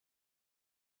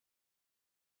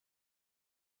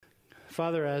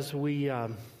Father, as we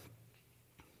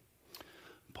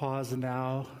pause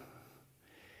now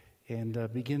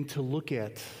and begin to look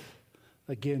at,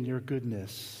 again, your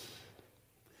goodness,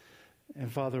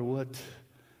 and Father,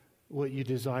 what you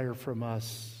desire from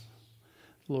us,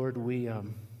 Lord, we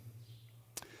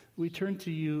turn to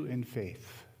you in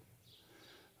faith.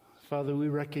 Father, we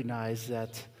recognize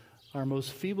that our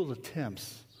most feeble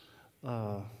attempts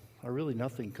are really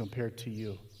nothing compared to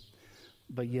you.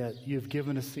 But yet, you've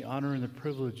given us the honor and the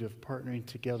privilege of partnering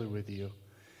together with you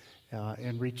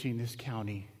and reaching this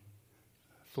county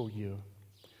for you.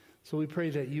 So we pray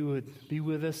that you would be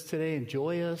with us today,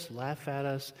 enjoy us, laugh at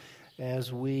us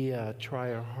as we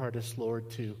try our hardest, Lord,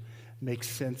 to make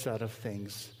sense out of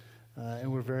things.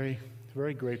 And we're very,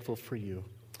 very grateful for you.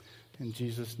 In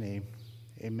Jesus' name,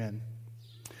 amen.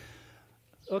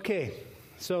 Okay,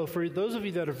 so for those of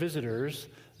you that are visitors,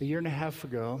 a year and a half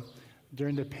ago,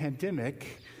 during the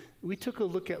pandemic, we took a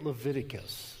look at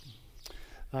Leviticus.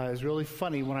 It was really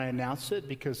funny when I announced it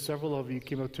because several of you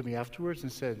came up to me afterwards and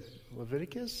said,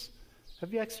 Leviticus?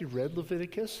 Have you actually read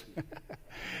Leviticus?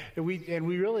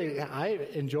 I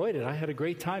enjoyed it. I had a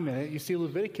great time in it. You see,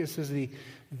 Leviticus is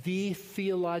the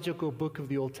theological book of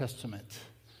the Old Testament.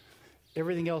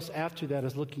 Everything else after that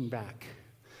is looking back.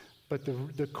 But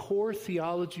the core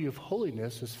theology of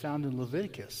holiness is found in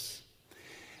Leviticus.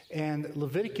 And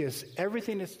Leviticus,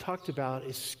 everything that's talked about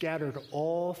is scattered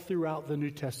all throughout the New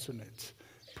Testament.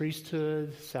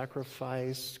 Priesthood,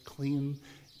 sacrifice,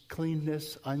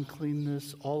 cleanness,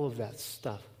 uncleanness, all of that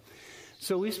stuff.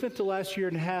 So we spent the last year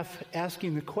and a half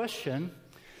asking the question,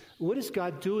 what is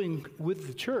God doing with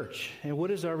the church? And what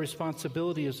is our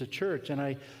responsibility as a church? And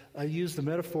I use the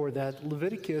metaphor that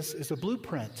Leviticus is a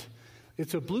blueprint.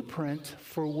 It's a blueprint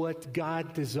for what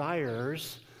God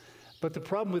desires. But the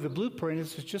problem with the blueprint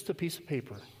is it's just a piece of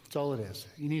paper. That's all it is.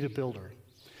 You need a builder.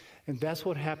 And that's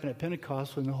what happened at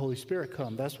Pentecost when the Holy Spirit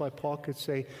came. That's why Paul could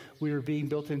say we were being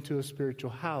built into a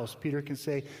spiritual house. Peter can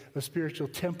say a spiritual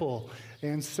temple.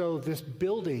 And so this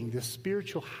building, this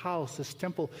spiritual house, this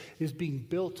temple is being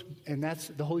built, and that's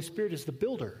the Holy Spirit is the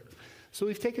builder. So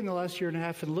we've taken the last year and a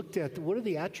half and looked at what are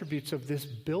the attributes of this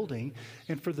building.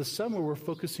 And for the summer, we're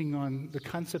focusing on the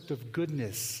concept of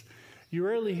goodness. You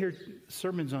rarely hear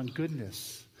sermons on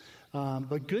goodness.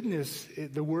 But goodness,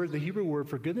 the Hebrew word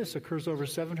for goodness occurs over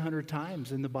 700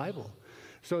 times in the Bible.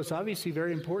 So it's obviously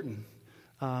very important.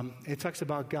 It talks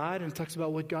about God and it talks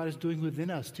about what God is doing within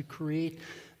us to create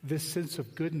this sense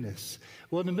of goodness.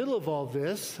 Well, in the middle of all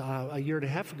this, a year and a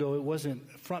half ago, it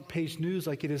wasn't front page news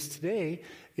like it is today,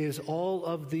 is all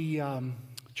of the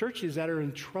churches that are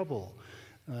in trouble.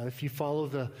 If you follow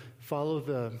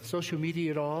the social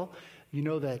media at all, you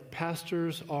know that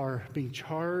pastors are being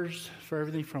charged for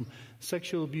everything from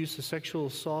sexual abuse to sexual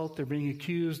assault. They're being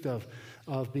accused of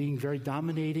being very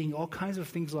dominating, all kinds of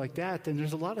things like that. And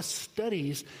there's a lot of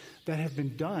studies that have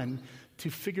been done to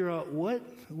figure out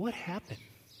what happened.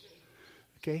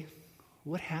 Okay?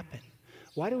 What happened?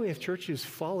 Why do we have churches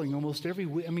falling almost every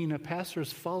week? I mean, a pastor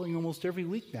is falling almost every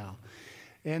week now.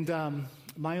 And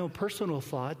my own personal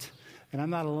thought, and I'm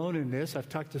not alone in this, I've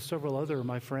talked to several other of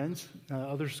my friends,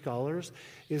 other scholars,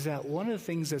 is that one of the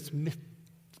things that's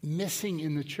missing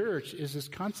in the church is this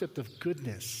concept of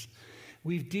goodness.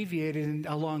 We've deviated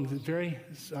along very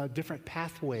different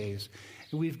pathways,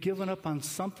 and we've given up on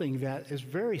something that is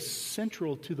very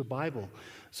central to the Bible.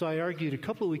 So I argued a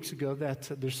couple of weeks ago that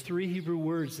there's 3 Hebrew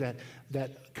words that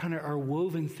kind of are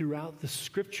woven throughout the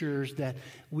scriptures that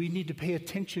we need to pay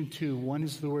attention to. One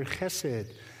is the word chesed.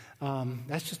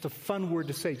 That's just a fun word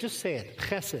to say. Just say it.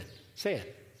 Chesed. Say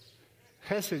it.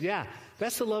 Chesed, yeah.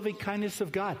 That's the loving kindness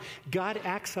of God. God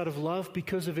acts out of love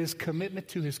because of his commitment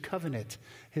to his covenant,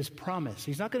 his promise.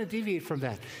 He's not going to deviate from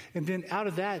that. And then out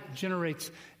of that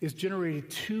is generated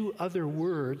 2 other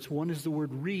words. One is the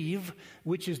word reeve,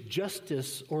 which is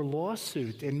justice or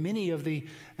lawsuit. And and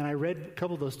I read a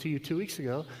couple of those to you 2 weeks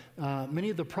ago,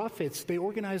 many of the prophets, they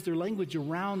organized their language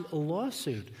around a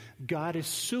lawsuit. God is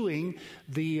suing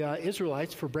the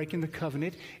Israelites for breaking the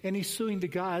covenant, and he's suing the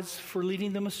gods for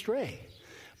leading them astray.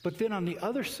 But then on the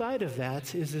other side of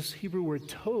that is this Hebrew word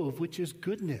tov, which is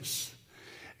goodness.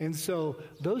 And so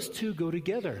those 2 go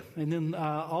together. And then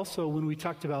also when we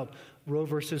talked about Roe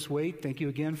versus Wade, thank you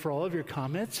again for all of your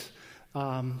comments.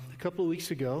 A couple of weeks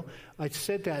ago, I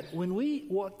said that when we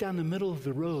walk down the middle of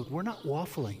the road, we're not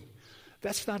waffling.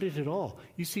 That's not it at all.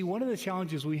 You see, one of the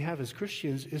challenges we have as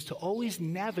Christians is to always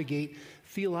navigate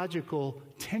theological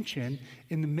tension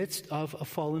in the midst of a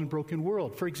fallen, broken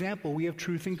world. For example, we have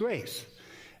truth and grace.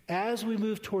 As we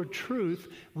move toward truth,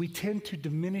 we tend to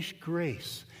diminish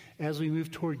grace. As we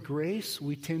move toward grace,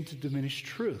 we tend to diminish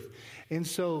truth. And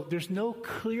so there's no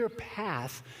clear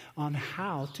path on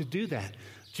how to do that.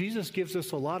 Jesus gives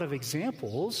us a lot of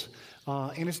examples,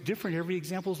 and it's different. Every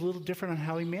example is a little different on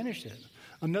how he managed it.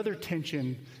 Another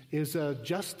tension is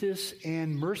justice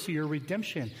and mercy or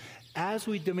redemption. As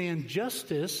we demand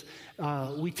justice,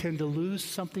 we tend to lose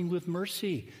something with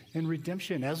mercy and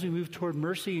redemption. As we move toward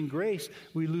mercy and grace,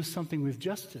 we lose something with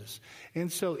justice. And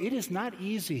so it is not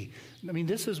easy. I mean,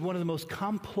 this is one of the most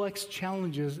complex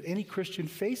challenges any Christian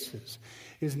faces,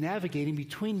 is navigating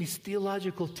between these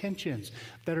theological tensions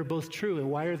that are both true. And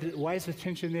why is the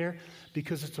tension there?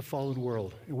 Because it's a fallen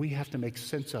world, and we have to make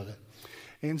sense of it.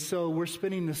 And so we're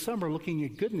spending the summer looking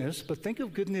at goodness, but think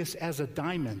of goodness as a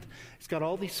diamond. It's got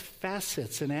all these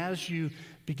facets, and as you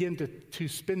begin to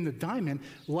spin the diamond,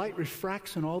 light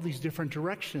refracts in all these different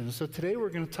directions. So today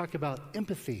we're going to talk about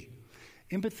empathy.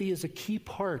 Empathy is a key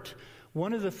part.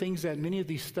 One of the things that many of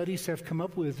these studies have come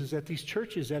up with is that these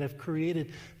churches that have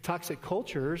created toxic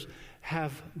cultures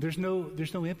there's no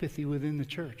empathy within the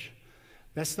church.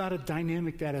 That's not a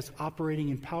dynamic that is operating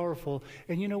and powerful.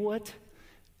 And you know what?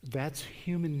 That's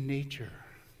human nature.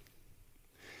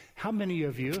 How many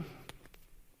of you,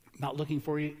 not looking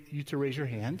for you to raise your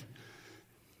hand,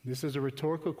 this is a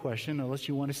rhetorical question unless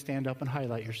you want to stand up and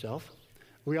highlight yourself.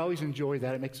 We always enjoy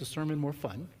that. It makes the sermon more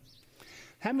fun.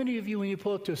 How many of you, when you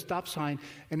pull up to a stop sign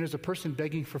and there's a person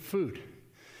begging for food,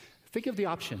 think of the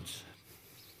options?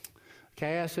 Okay,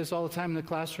 I ask this all the time in the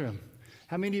classroom.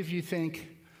 How many of you think,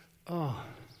 oh,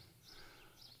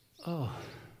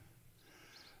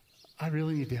 I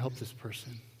really need to help this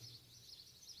person?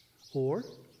 Or,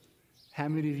 how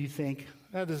many of you think,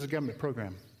 this is a government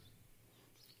program?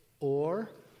 Or,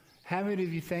 how many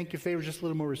of you think if they were just a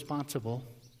little more responsible,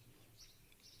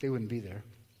 they wouldn't be there?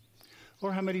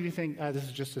 Or how many of you think, this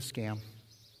is just a scam?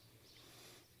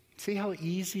 See how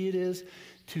easy it is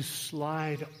to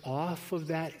slide off of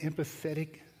that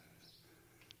empathetic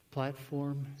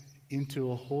platform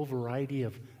into a whole variety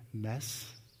of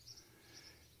mess?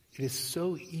 It is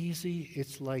so easy,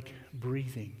 it's like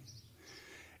breathing.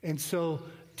 And so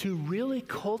to really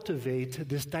cultivate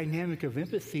this dynamic of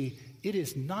empathy, it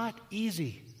is not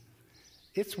easy.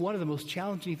 It's one of the most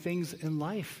challenging things in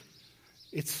life.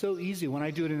 It's so easy. When I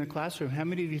do it in the classroom, how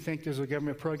many of you think there's a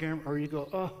government program? Or you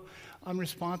go, I'm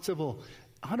responsible.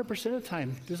 100% of the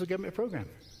time, there's a government program.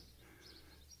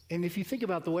 And if you think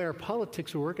about the way our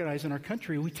politics are organized in our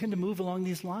country, we tend to move along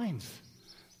these lines.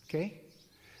 Okay?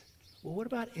 Well, what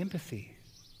about empathy?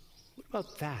 What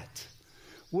about that?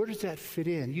 Where does that fit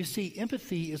in? You see,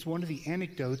 empathy is one of the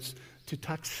antidotes to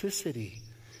toxicity,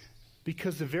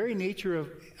 because the very nature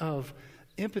of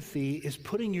empathy is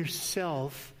putting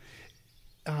yourself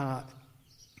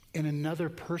in another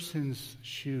person's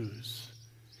shoes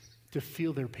to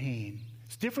feel their pain.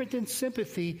 It's different than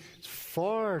sympathy. It's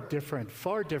far different,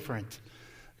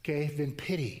 okay, than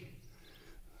pity.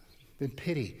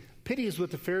 Pity is what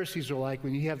the Pharisees are like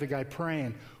when you have the guy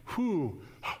praying,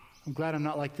 I'm glad I'm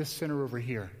not like this sinner over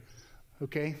here.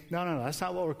 Okay? No, that's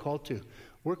not what we're called to.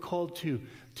 We're called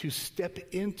to step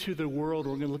into the world.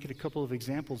 We're going to look at a couple of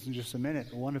examples in just a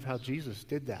minute, one of how Jesus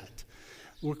did that.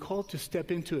 We're called to step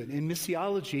into it. In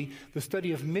missiology, the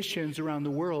study of missions around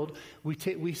the world,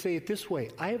 we say it this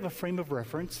way. I have a frame of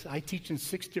reference. I teach in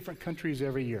 6 different countries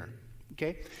every year.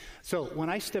 Okay? So when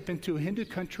I step into a Hindu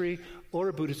country or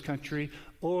a Buddhist country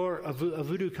or a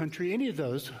voodoo country, any of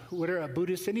those, whatever, a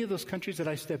Buddhist, any of those countries that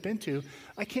I step into,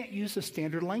 I can't use the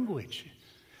standard language.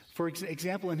 For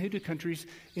example, in Hindu countries,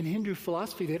 in Hindu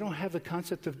philosophy, they don't have the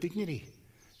concept of dignity.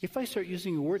 If I start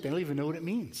using a word, they don't even know what it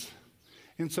means.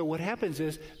 And so what happens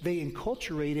is they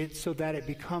enculturate it so that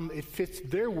it fits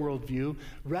their worldview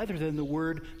rather than the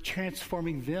word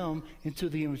transforming them into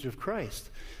the image of Christ.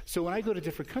 So when I go to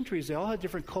different countries, they all have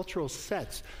different cultural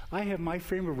sets. I have my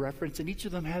frame of reference, and each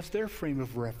of them has their frame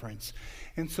of reference.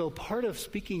 And so part of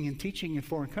speaking and teaching in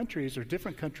foreign countries or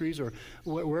different countries or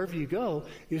wherever you go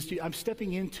is I'm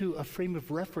stepping into a frame of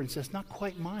reference that's not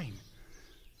quite mine.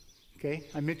 Okay?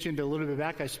 I mentioned a little bit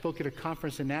back, I spoke at a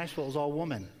conference in Nashville. It was all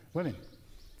women.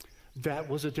 That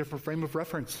was a different frame of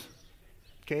reference.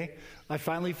 Okay? I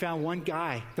finally found one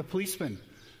guy, the policeman.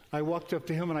 I walked up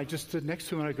to him and I just stood next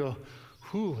to him and I go,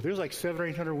 there's like 700 or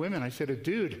 800 women. I said, a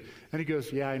dude. And he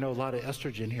goes, yeah, I know, a lot of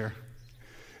estrogen here.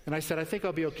 And I said, I think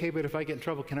I'll be okay, but if I get in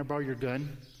trouble, can I borrow your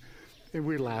gun? And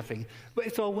we're laughing. But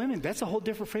it's all women. That's a whole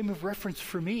different frame of reference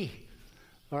for me.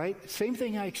 All right? Same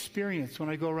thing I experience when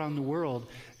I go around the world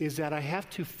is that I have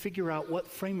to figure out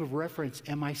what frame of reference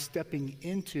am I stepping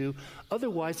into.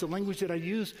 Otherwise, the language that I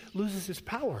use loses its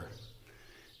power.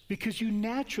 because you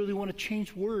naturally want to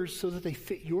change words so that they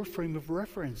fit your frame of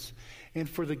reference. And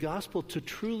for the gospel to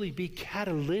truly be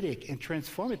catalytic and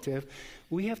transformative,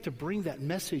 we have to bring that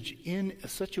message in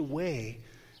such a way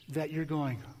that you're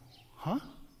going, huh?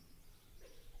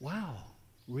 Wow,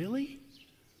 really?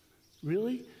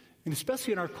 Really? And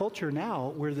especially in our culture now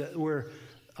where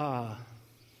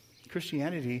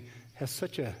Christianity has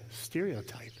such a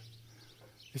stereotype.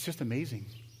 It's just amazing.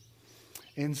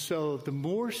 And so the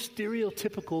more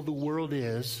stereotypical the world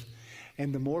is,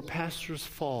 and the more pastors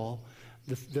fall,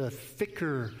 the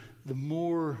thicker, the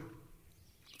more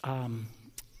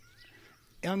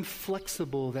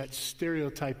unflexible that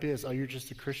stereotype is. Oh, you're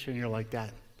just a Christian, you're like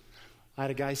that. I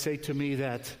had a guy say to me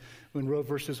that when Roe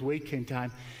versus Wade came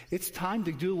time, it's time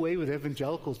to do away with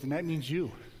evangelicals, and that means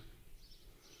you.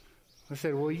 I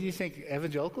said, well, you think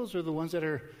evangelicals are the ones that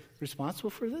are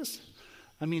responsible for this?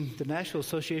 I mean, the National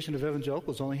Association of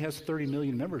Evangelicals only has 30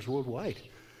 million members worldwide.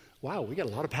 Wow, we got a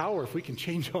lot of power if we can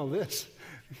change all this.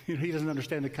 He doesn't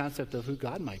understand the concept of who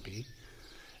God might be.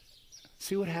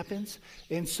 See what happens?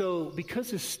 And so because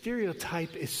the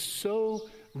stereotype is so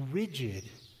rigid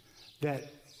that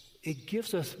it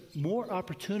gives us more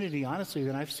opportunity, honestly,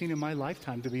 than I've seen in my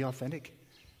lifetime to be authentic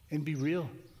and be real.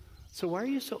 So why are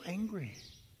you so angry?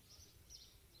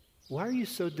 Why are you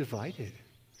so divided?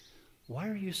 Why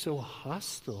are you so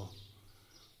hostile?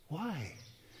 Why?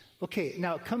 Okay,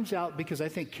 now it comes out because I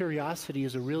think curiosity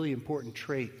is a really important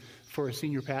trait for a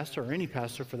senior pastor, or any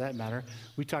pastor for that matter.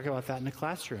 We talk about that in the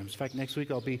classrooms. In fact, next week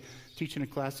I'll be teaching a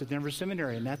class at Denver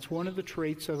Seminary, and that's one of the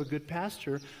traits of a good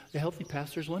pastor, a healthy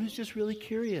pastor, is one who's just really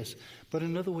curious. But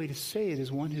another way to say it is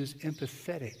one who's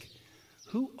empathetic.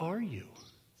 Who are you?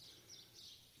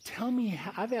 Tell me,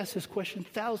 I've asked this question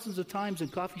thousands of times in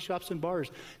coffee shops and bars.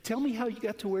 Tell me how you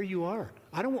got to where you are.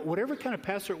 I don't want, whatever kind of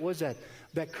pastor it was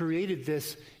that created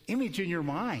this image in your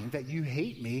mind that you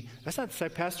hate me, that's not the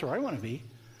type of pastor I want to be.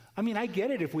 I mean, I get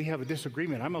it if we have a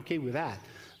disagreement. I'm okay with that.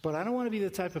 But I don't want to be the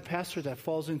type of pastor that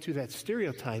falls into that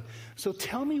stereotype. So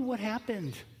tell me what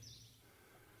happened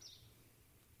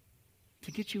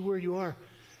to get you where you are.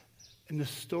 And the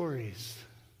stories,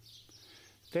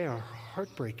 they are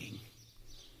heartbreaking.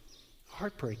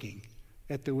 Heartbreaking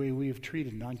at the way we have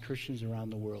treated non-Christians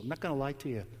around the world. I'm not going to lie to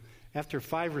you. After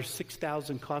 5,000 or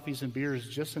 6,000 coffees and beers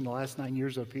just in the last 9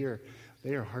 years up here,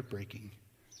 they are heartbreaking.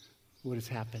 What has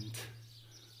happened?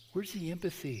 Where's the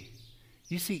empathy?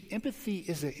 You see, empathy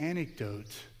is an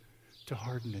antidote to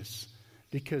hardness,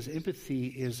 because empathy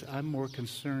is I'm more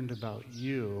concerned about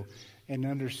you and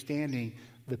understanding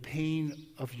the pain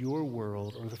of your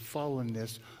world, or the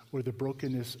fallenness or the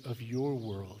brokenness of your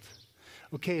world.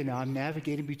 Okay, now I'm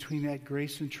navigating between that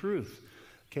grace and truth.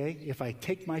 Okay, if I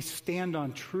take my stand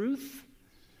on truth,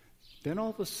 then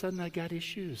all of a sudden I got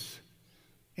issues.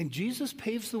 And Jesus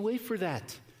paves the way for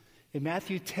that. In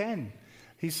Matthew 10,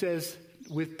 he says,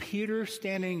 with Peter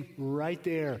standing right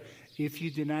there, if you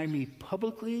deny me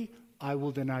publicly, I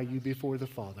will deny you before the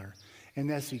Father. And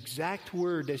that's the exact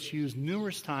word that's used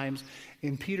numerous times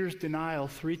in Peter's denial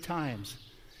 3 times.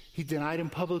 He denied him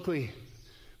publicly.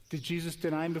 Did Jesus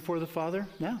deny him before the Father?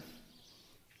 No.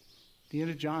 At the end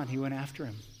of John, he went after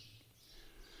him.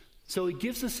 So it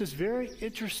gives us this very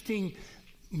interesting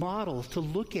model to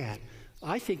look at.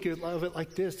 I think of it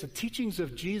like this. The teachings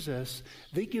of Jesus,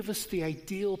 they give us the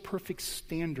ideal, perfect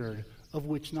standard of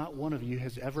which not one of you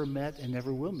has ever met and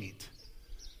never will meet.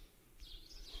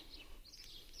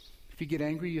 If you get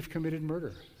angry, you've committed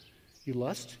murder. You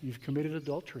lust, you've committed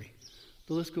adultery.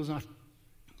 The list goes on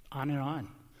and on.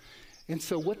 And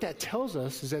so what that tells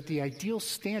us is that the ideal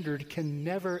standard can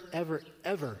never, ever,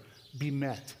 ever be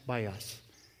met by us.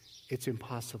 It's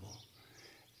impossible.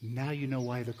 Now you know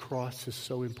why the cross is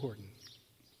so important.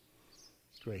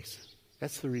 Grace.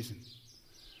 That's the reason.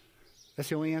 That's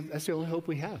the only hope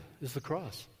we have, is the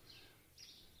cross.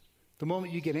 The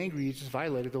moment you get angry, you just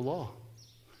violated the law.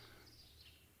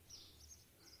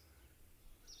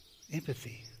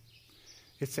 Empathy.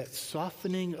 It's that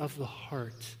softening of the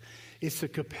heart. It's the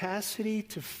capacity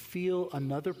to feel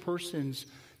another person's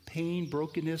pain,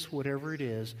 brokenness, whatever it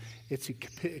is. It's a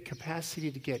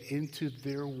capacity to get into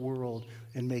their world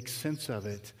and make sense of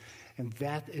it. And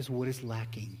that is what is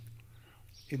lacking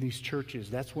in these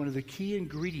churches. That's one of the key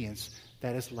ingredients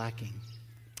that is lacking.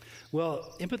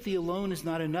 Well, empathy alone is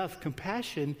not enough.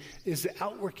 Compassion is the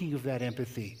outworking of that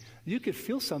empathy. You could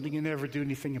feel something and never do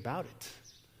anything about it.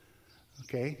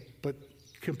 Okay? But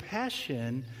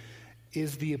compassion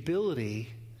is the ability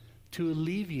to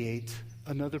alleviate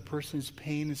another person's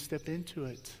pain and step into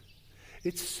it.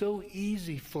 It's so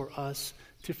easy for us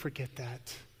to forget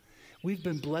that. We've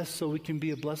been blessed so we can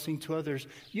be a blessing to others.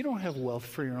 You don't have wealth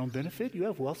for your own benefit. You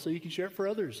have wealth so you can share it for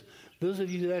others. Those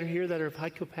of you that are here that are of high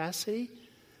capacity,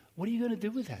 what are you going to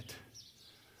do with that?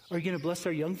 Are you going to bless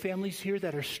our young families here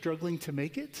that are struggling to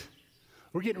make it?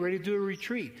 We're getting ready to do a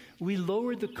retreat. We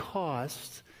lowered the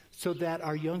cost so that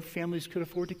our young families could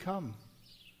afford to come.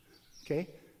 Okay?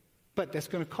 But that's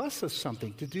going to cost us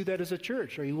something to do that as a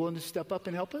church. Are you willing to step up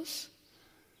and help us?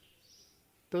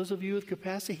 Those of you with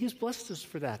capacity, He's blessed us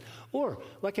for that. Or,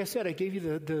 like I said, I gave you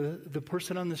the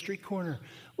person on the street corner.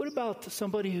 What about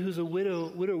somebody who's a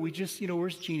widow? We just,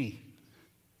 where's Jeannie?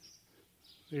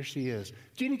 There she is.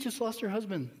 Jeannie just lost her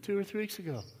husband 2 or 3 weeks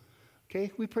ago.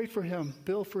 Okay, we prayed for him,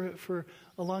 Bill, for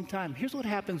a long time. Here's what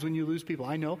happens when you lose people.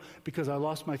 I know because I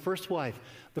lost my first wife.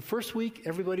 The first week,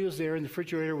 everybody was there and the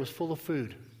refrigerator was full of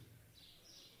food.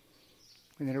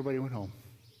 And then everybody went home.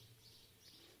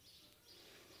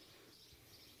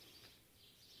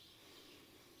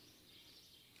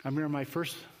 I remember my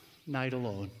first night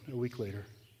alone, a week later.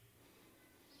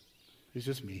 It was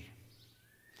just me.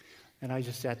 And I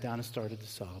just sat down and started to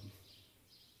sob.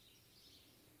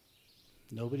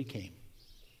 Nobody came.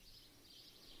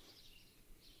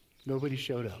 Nobody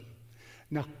showed up.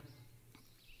 Now,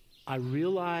 I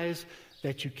realize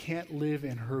that you can't live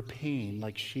in her pain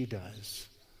like she does.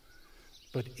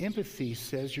 But empathy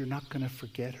says you're not going to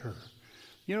forget her.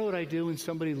 You know what I do when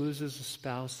somebody loses a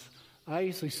spouse? I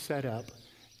usually set up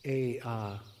a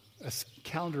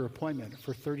calendar appointment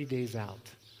for 30 days out.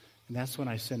 And that's when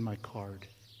I send my card.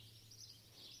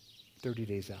 30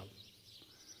 days out.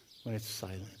 When it's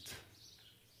silent.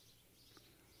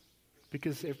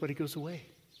 Because everybody goes away.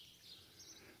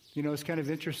 It's kind of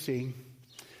interesting.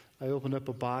 I opened up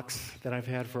a box that I've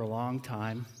had for a long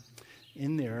time.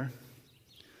 In there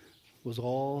was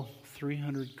all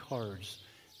 300 cards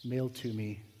mailed to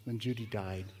me when Judy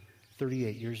died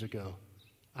 38 years ago.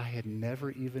 I had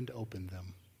never even opened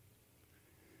them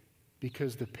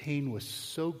because the pain was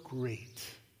so great.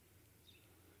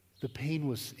 The pain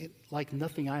was like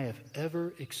nothing I have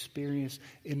ever experienced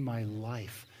in my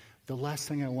life. The last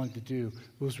thing I wanted to do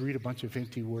was read a bunch of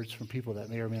empty words from people that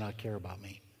may or may not care about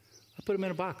me. I put them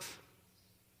in a box.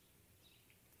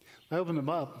 I opened them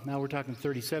up. Now we're talking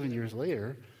 37 years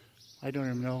later. I don't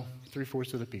even know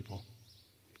 3/4 of the people.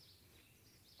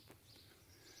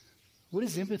 What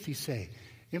does empathy say?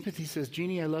 Empathy says,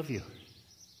 Jeannie, I love you.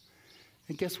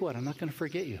 And guess what? I'm not going to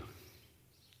forget you.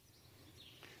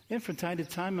 And from time to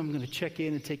time, I'm going to check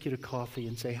in and take you to coffee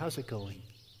and say, how's it going?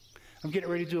 I'm getting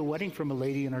ready to do a wedding from a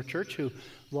lady in our church who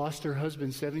lost her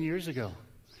husband 7 years ago.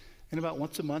 And about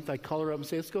once a month, I call her up and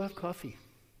say, let's go have coffee.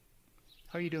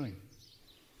 How are you doing?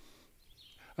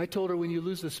 I told her when you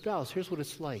lose a spouse, here's what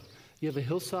it's like. You have a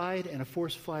hillside and a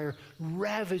forest fire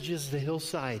ravages the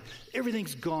hillside.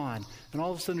 Everything's gone. And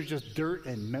all of a sudden there's just dirt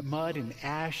and mud and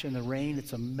ash and the rain.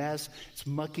 It's a mess. It's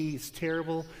mucky. It's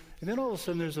terrible. And then all of a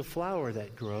sudden there's a flower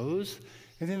that grows.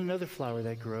 And then another flower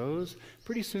that grows.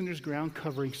 Pretty soon there's ground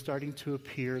covering starting to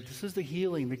appear. This is the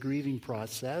healing, the grieving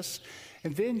process.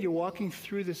 And then you're walking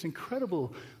through this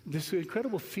incredible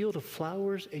field of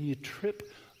flowers and you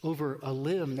trip over a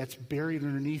limb that's buried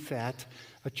underneath that,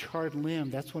 a charred limb.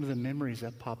 That's one of the memories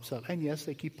that pops up. And yes,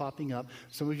 they keep popping up.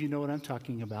 Some of you know what I'm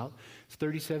talking about. It's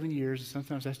 37 years, and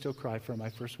sometimes I still cry for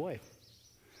my first wife.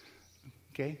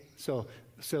 Okay? So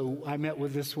I met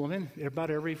with this woman. About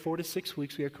every 4 to 6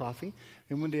 weeks we had coffee.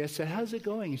 And one day I said, how's it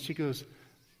going? And she goes,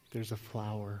 there's a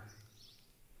flower.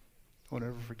 I won't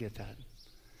ever forget that.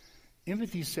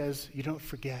 Empathy says you don't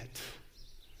forget.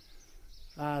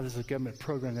 There's a government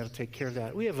program that'll take care of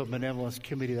that. We have a benevolence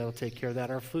committee that'll take care of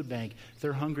that. Our food bank,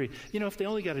 they're hungry. If they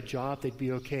only got a job, they'd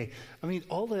be okay.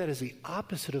 All that is the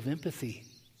opposite of empathy.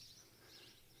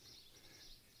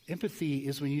 Empathy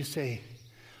is when you say,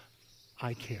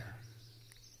 I care.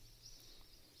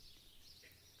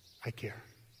 I care.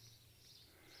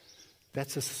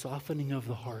 That's a softening of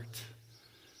the heart.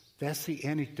 That's the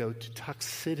antidote to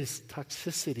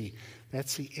toxicity.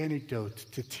 That's the antidote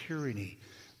to tyranny.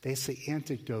 That's the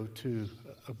antidote to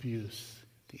abuse.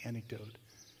 The antidote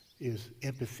is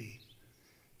empathy.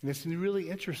 And it's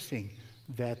really interesting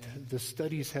that the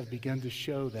studies have begun to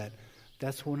show that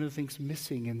that's one of the things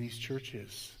missing in these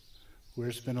churches where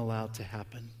it's been allowed to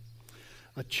happen.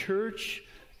 A church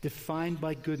defined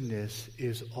by goodness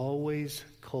is always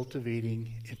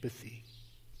cultivating empathy.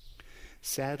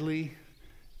 Sadly,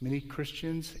 many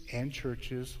Christians and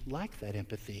churches lack that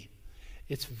empathy.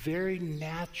 It's very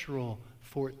natural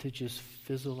for it to just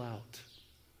fizzle out.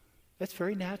 That's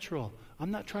very natural.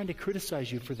 I'm not trying to criticize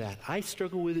you for that. I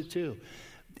struggle with it too.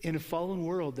 In a fallen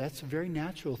world, that's very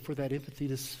natural for that empathy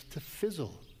to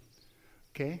fizzle.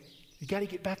 Okay? You got to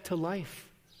get back to life.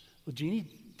 Well, Jeannie,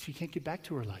 she can't get back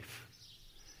to her life.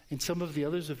 And some of the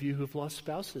others of you who've lost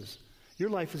spouses, your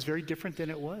life is very different than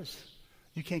it was.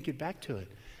 You can't get back to it.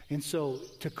 And so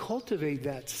to cultivate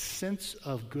that sense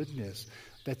of goodness,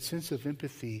 that sense of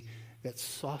empathy, that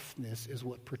softness is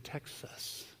what protects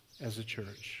us as a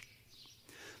church.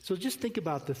 So just think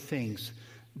about the things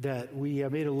that we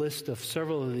made a list of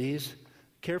several of these.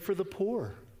 Care for the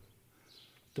poor,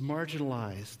 the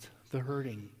marginalized, the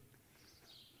hurting.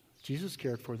 Jesus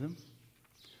cared for them.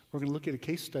 We're going to look at a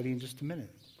case study in just a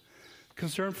minute.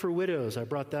 Concern for widows, I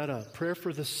brought that up. Prayer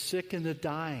for the sick and the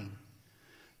dying.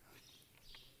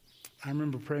 I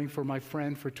remember praying for my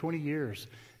friend for 20 years,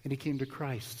 and he came to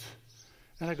Christ.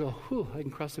 And I go, I can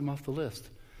cross him off the list.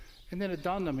 And then it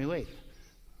dawned on me, wait,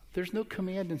 there's no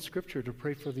command in Scripture to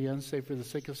pray for the unsaved for the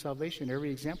sake of salvation.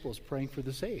 Every example is praying for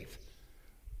the saved.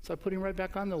 So I put him right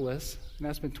back on the list, and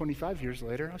that's been 25 years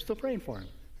later. I'm still praying for him.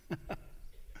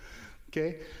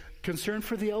 Okay? Concern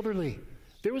for the elderly.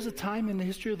 There was a time in the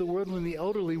history of the world when the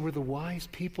elderly were the wise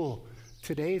people.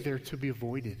 Today, they're to be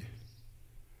avoided.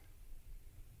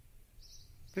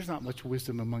 There's not much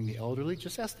wisdom among the elderly.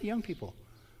 Just ask the young people.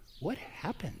 What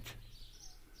happened?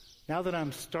 Now that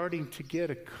I'm starting to get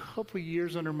a couple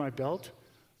years under my belt,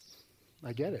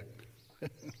 I get it.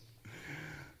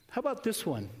 How about this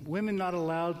one? Women not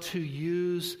allowed to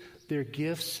use their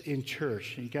gifts in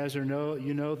church. You guys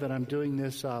know that I'm doing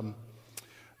this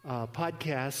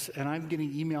podcast, and I'm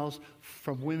getting emails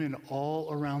from women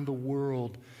all around the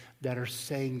world that are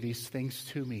saying these things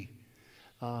to me.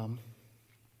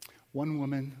 One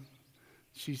woman,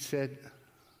 she said,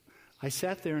 I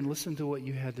sat there and listened to what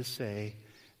you had to say,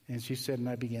 and she said, and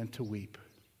I began to weep.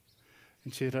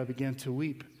 And she said, I began to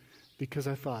weep because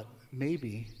I thought,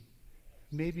 maybe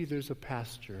there's a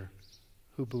pastor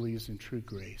who believes in true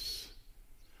grace.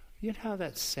 You know how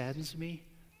that saddens me?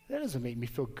 That doesn't make me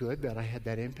feel good that I had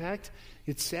that impact.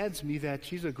 It saddens me that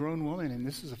she's a grown woman and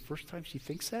this is the first time she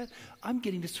thinks that. I'm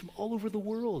getting this from all over the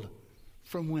world,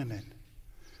 from women.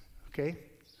 Okay?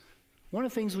 One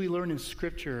of the things we learn in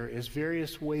Scripture is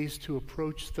various ways to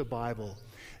approach the Bible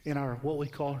in our what we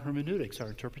call hermeneutics, our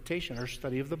interpretation, our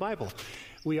study of the Bible.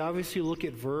 We obviously look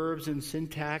at verbs and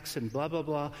syntax and blah, blah,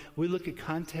 blah. We look at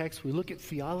context. We look at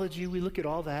theology. We look at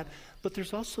all that. But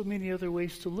there's also many other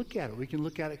ways to look at it. We can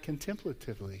look at it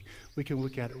contemplatively. We can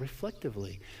look at it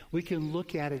reflectively. We can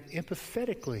look at it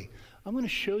empathetically. I'm going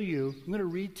to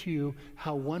read to you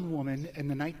how one woman in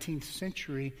the 19th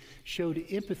century showed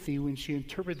empathy when she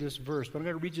interpreted this verse. But I'm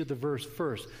going to read you the verse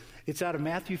first. It's out of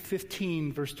Matthew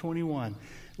 15, verse 21.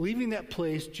 Leaving that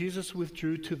place, Jesus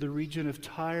withdrew to the region of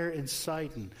Tyre and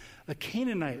Sidon. A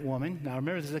Canaanite woman, now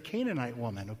remember this is a Canaanite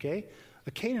woman, okay?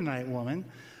 A Canaanite woman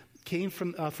came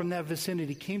from that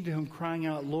vicinity, came to him crying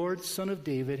out, Lord, Son of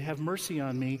David, have mercy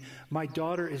on me. My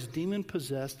daughter is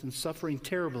demon-possessed and suffering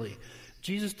terribly.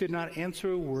 Jesus did not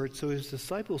answer a word, so his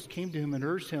disciples came to him and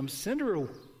urged him, send her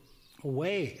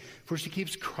away, for she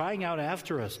keeps crying out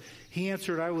after us. He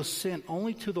answered, I was sent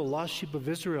only to the lost sheep of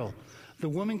Israel. The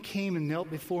woman came and knelt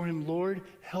before him. Lord,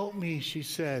 help me, she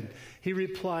said. He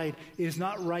replied, it is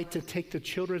not right to take the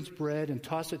children's bread and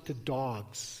toss it to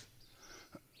dogs.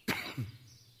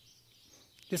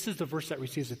 This is the verse that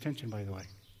receives attention, by the way.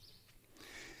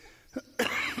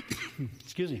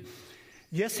 Excuse me.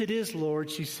 Yes, it is, Lord,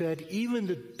 she said. Even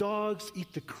the dogs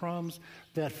eat the crumbs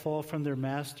that fall from their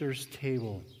master's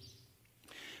table.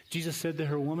 Jesus said to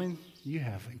her, woman, you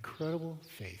have incredible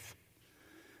faith.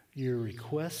 Your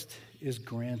request is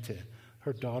granted.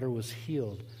 Her daughter was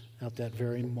healed at that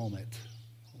very moment.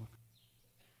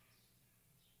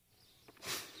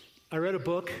 I read a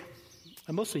book.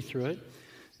 I mostly threw it.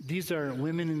 These are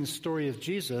women in the story of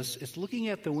Jesus. It's looking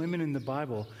at the women in the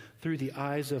Bible through the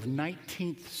eyes of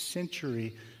 19th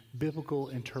century biblical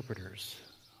interpreters.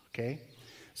 Okay?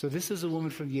 So this is a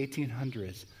woman from the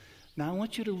 1800s. Now I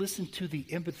want you to listen to the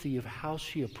empathy of how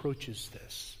she approaches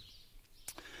this.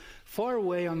 Far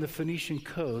away on the Phoenician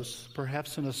coast,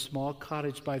 perhaps in a small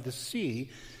cottage by the sea,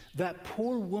 that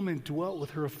poor woman dwelt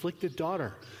with her afflicted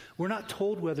daughter. We're not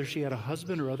told whether she had a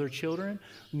husband or other children,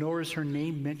 nor is her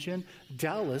name mentioned,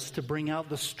 doubtless to bring out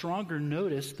the stronger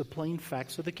notice the plain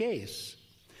facts of the case.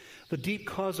 The deep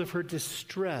cause of her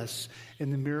distress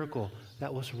and the miracle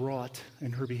that was wrought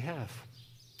in her behalf.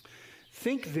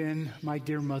 Think then, my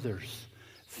dear mothers,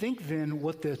 think then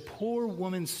what the poor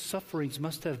woman's sufferings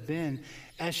must have been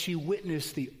as she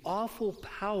witnessed the awful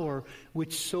power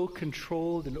which so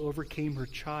controlled and overcame her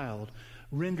child,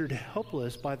 rendered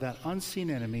helpless by that unseen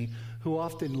enemy who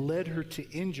often led her to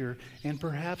injure and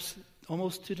perhaps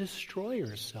almost to destroy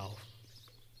herself.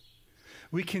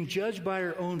 We can judge by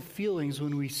our own feelings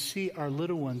when we see our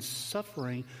little ones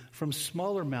suffering from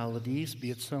smaller maladies,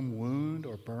 be it some wound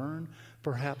or burn,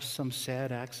 perhaps some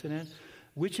sad accident.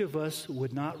 Which of us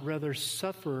would not rather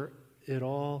suffer it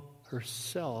all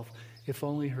herself if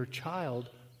only her child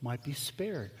might be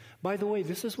spared? By the way,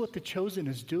 this is what The Chosen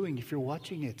is doing if you're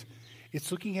watching it.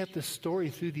 It's looking at the story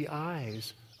through the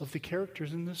eyes of the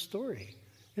characters in the story.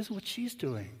 This is what she's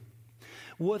doing.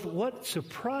 With what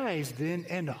surprise then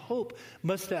and hope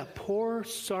must that poor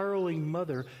sorrowing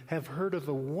mother have heard of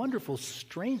a wonderful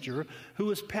stranger who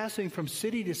was passing from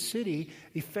city to city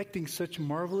effecting such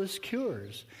marvelous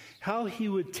cures. How he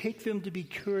would take them to be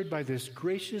cured by this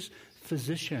gracious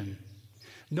physician.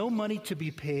 No money to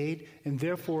be paid, and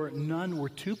therefore none were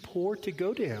too poor to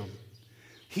go to him.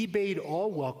 He bade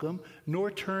all welcome,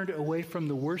 nor turned away from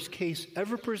the worst case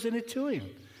ever presented to him.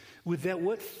 With that,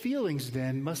 what feelings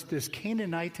then must this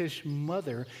Canaanitish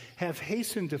mother have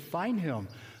hastened to find him?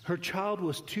 Her child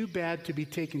was too bad to be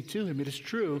taken to him, it is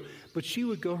true, but she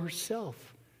would go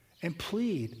herself and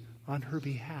plead on her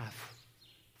behalf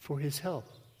for his help.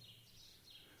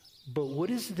 But what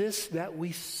is this that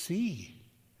we see?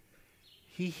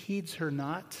 He heeds her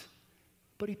not,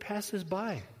 but he passes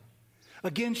by.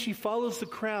 Again, she follows the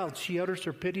crowd. She utters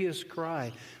her piteous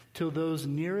cry till those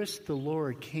nearest the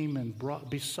Lord came and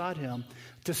besought him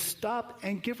to stop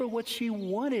and give her what she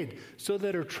wanted so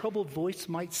that her troubled voice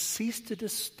might cease to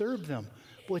disturb them.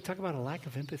 Boy, talk about a lack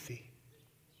of empathy.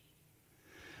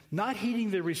 Not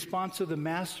heeding the response of the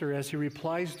master as he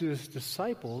replies to his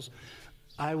disciples,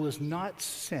 I was not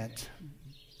sent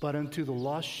but unto the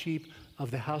lost sheep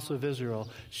of the house of Israel.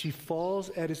 She falls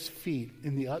at his feet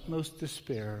in the utmost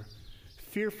despair,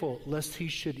 fearful lest he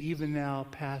should even now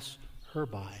pass her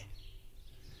by.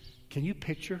 Can you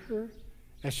picture her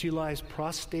as she lies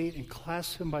prostrate and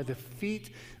clasps him by the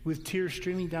feet with tears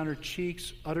streaming down her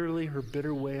cheeks, utterly her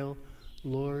bitter wail,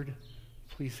 Lord,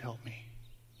 please help me.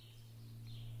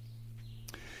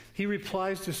 He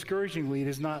replies discouragingly, it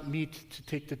is not meet to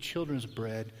take the children's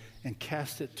bread and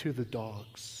cast it to the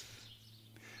dogs.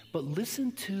 But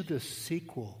listen to the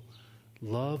sequel.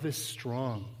 Love is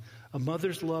strong. A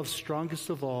mother's love strongest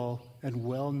of all and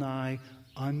well nigh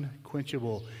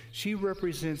unquenchable. She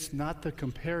represents not the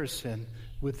comparison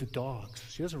with the dogs.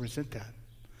 She doesn't resent that.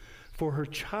 For her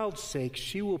child's sake,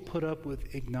 she will put up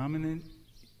with ignominy,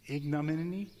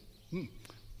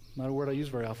 not a word I use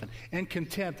very often, and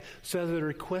contempt, so that the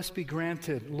request be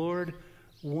granted. Lord,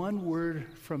 one word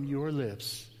from your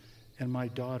lips, and my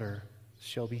daughter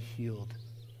shall be healed.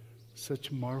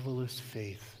 Such marvelous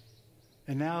faith.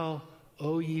 And now,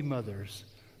 O ye mothers,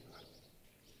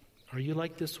 are you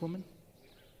like this woman?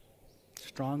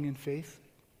 Strong in faith?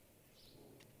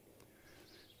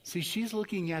 See, she's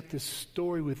looking at this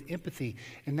story with empathy,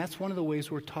 and that's one of the ways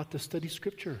we're taught to study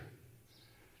Scripture,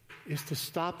 is to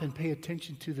stop and pay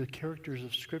attention to the characters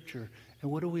of Scripture,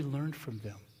 and what do we learn from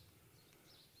them?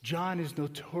 John is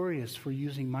notorious for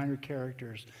using minor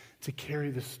characters to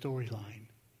carry the storyline.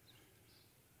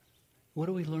 What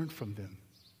do we learn from them?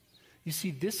 You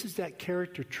see, this is that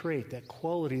character trait, that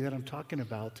quality that I'm talking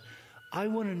about. I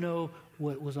want to know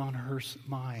what was on her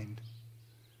mind.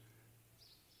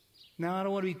 Now, I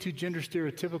don't want to be too gender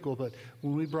stereotypical, but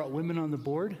when we brought women on the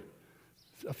board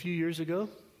a few years ago,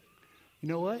 you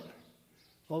know what?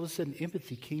 All of a sudden,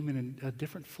 empathy came in a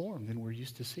different form than we're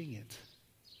used to seeing it.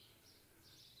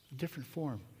 A different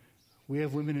form. We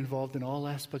have women involved in all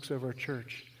aspects of our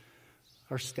church.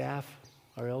 Our staff,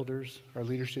 our elders, our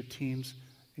leadership teams.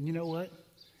 And you know what?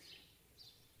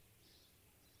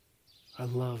 I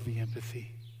love the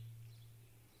empathy.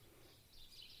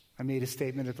 I made a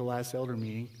statement at the last elder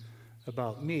meeting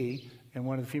about me, and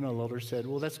one of the female elders said,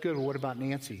 well, that's good, but what about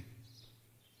Nancy?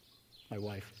 My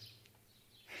wife.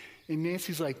 And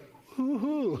Nancy's like,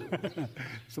 hoo-hoo.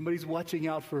 Somebody's watching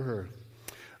out for her.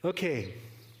 Okay.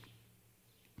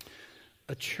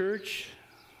 A church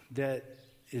that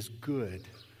is good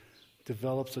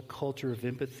develops a culture of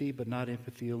empathy, but not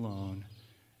empathy alone,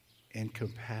 and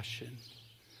compassion.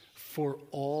 For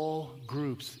all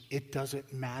groups, it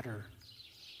doesn't matter.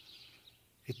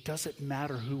 It doesn't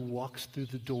matter who walks through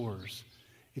the doors.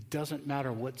 It doesn't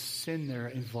matter what sin they're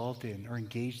involved in or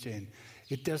engaged in.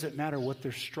 It doesn't matter what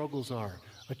their struggles are.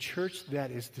 A church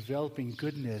that is developing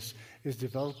goodness is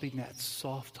developing that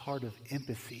soft heart of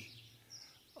empathy.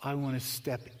 I want to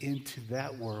step into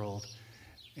that world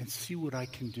and see what I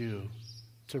can do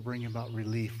to bring about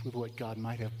relief with what God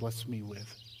might have blessed me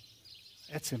with.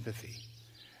 That's empathy.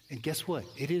 And guess what?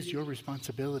 It is your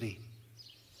responsibility.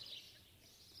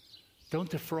 Don't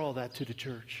defer all that to the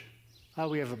church. Oh,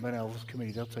 we have a benevolence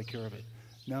committee. They'll take care of it.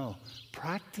 No.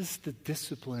 Practice the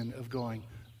discipline of going,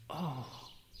 oh,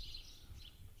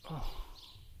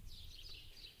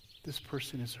 this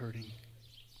person is hurting.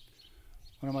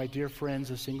 One of my dear friends,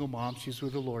 a single mom, she's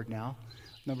with the Lord now.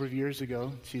 A number of years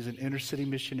ago, she's an inner city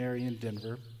missionary in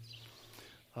Denver.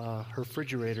 Her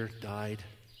refrigerator died.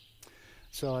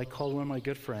 So I called one of my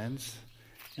good friends,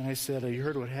 and I said, you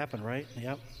heard what happened, right?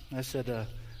 Yep. I said, you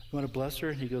want to bless her?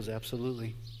 And he goes,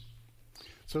 absolutely.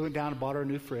 So I went down and bought her a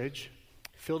new fridge,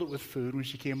 filled it with food. When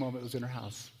she came home, it was in her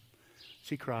house.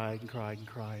 She cried and cried and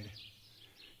cried.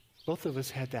 Both of us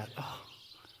had that,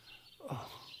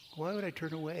 why would I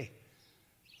turn away?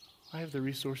 I have the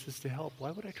resources to help.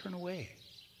 Why would I turn away?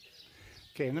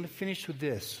 Okay, I'm going to finish with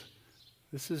this.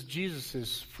 This is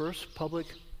Jesus' first public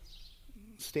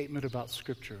statement about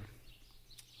Scripture.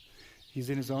 He's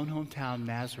in his own hometown,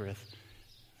 Nazareth,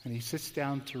 and he sits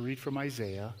down to read from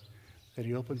Isaiah, and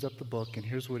he opens up the book, and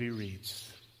here's what he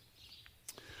reads.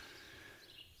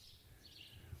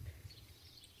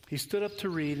 He stood up to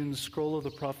read, and the scroll of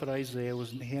the prophet Isaiah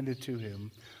was handed to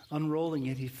him. Unrolling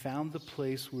it, he found the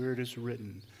place where it is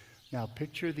written. Now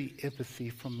picture the empathy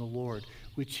from the Lord,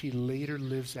 which he later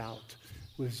lives out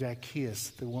with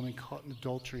Zacchaeus, the woman caught in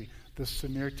adultery, the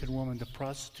Samaritan woman, the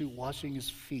prostitute washing his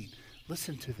feet.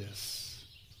 Listen to this.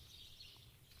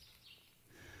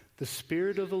 The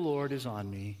Spirit of the Lord is on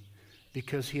me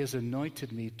because he has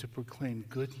anointed me to proclaim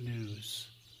good news.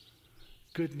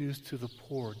 Good news to the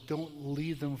poor. Don't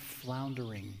leave them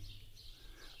floundering.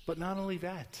 But not only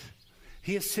that,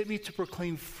 he has sent me to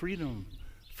proclaim freedom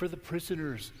for the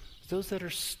prisoners, those that are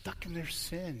stuck in their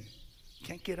sin,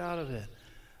 can't get out of it.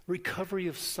 Recovery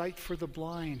of sight for the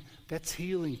blind, that's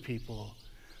healing people.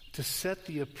 To set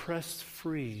the oppressed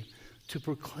free, to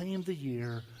proclaim the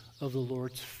year of the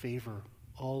Lord's favor.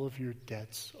 All of your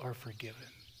debts are forgiven.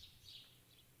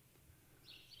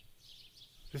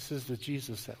 This is the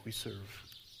Jesus that we serve,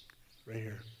 right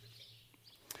here.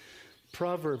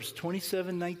 Proverbs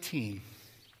 27:19.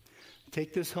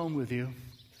 Take this home with you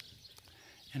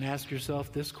and ask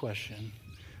yourself this question,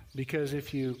 because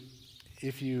if you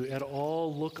at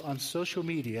all look on social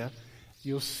media,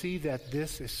 you'll see that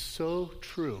this is so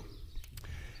true.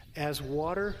 As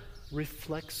water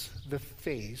reflects the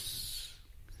face,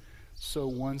 so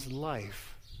one's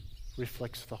life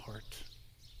reflects the heart.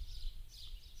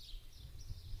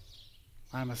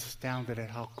 I'm astounded at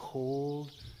how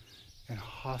cold and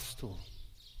hostile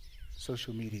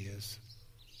social media is.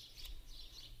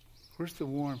 Where's the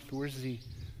warmth? Where's the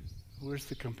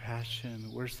compassion?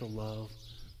 Where's the love?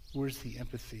 Where's the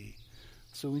empathy?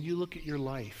 So when you look at your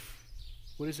life,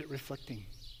 what is it reflecting?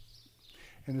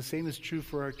 And the same is true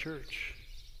for our church.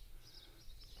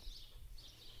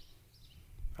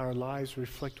 Our lives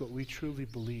reflect what we truly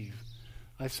believe.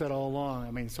 I've said all along,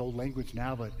 I mean, it's old language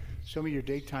now, but show me your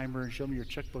day timer and show me your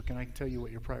checkbook and I can tell you what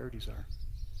your priorities are.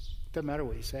 It doesn't matter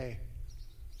what you say.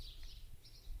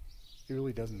 It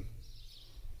really doesn't.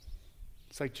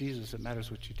 It's like Jesus, it matters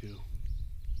what you do.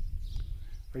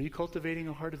 Are you cultivating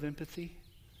a heart of empathy?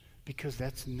 Because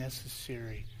that's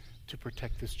necessary to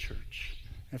protect this church.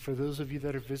 And for those of you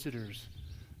that are visitors,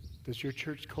 does your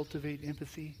church cultivate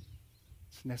empathy?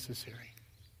 It's necessary.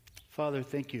 Father,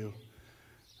 thank you.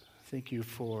 Thank you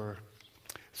for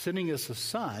sending us a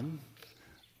son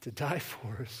to die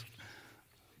for us.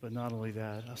 But not only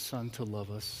that, a son to love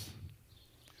us.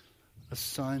 A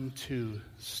son to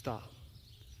stop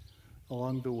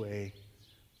along the way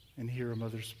and hear a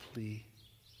mother's plea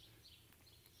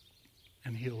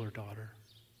and heal her daughter.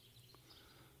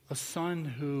 A son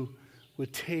who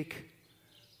would take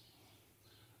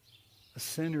a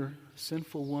sinner,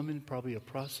 sinful woman, probably a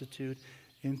prostitute,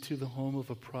 into the home of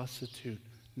a prostitute,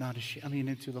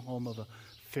 into the home of a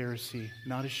Pharisee,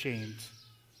 not ashamed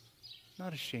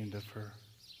of her.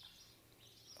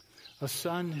 A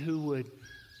son who would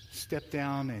step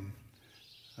down and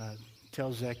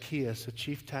tell Zacchaeus, a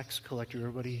chief tax collector,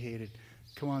 everybody hated,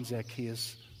 come on,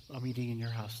 Zacchaeus, I'm eating in your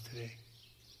house today.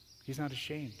 He's not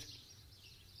ashamed.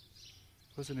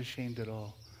 Wasn't ashamed at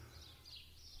all.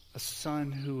 A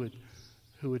son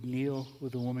who would kneel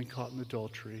with a woman caught in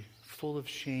adultery, full of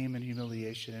shame and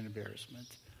humiliation and embarrassment,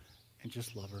 and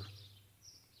just love her.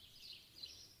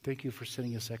 Thank you for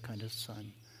sending us that kind of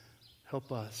son.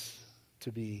 Help us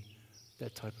to be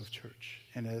that type of church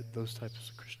and those types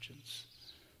of Christians.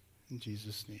 In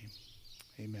Jesus' name,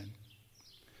 amen.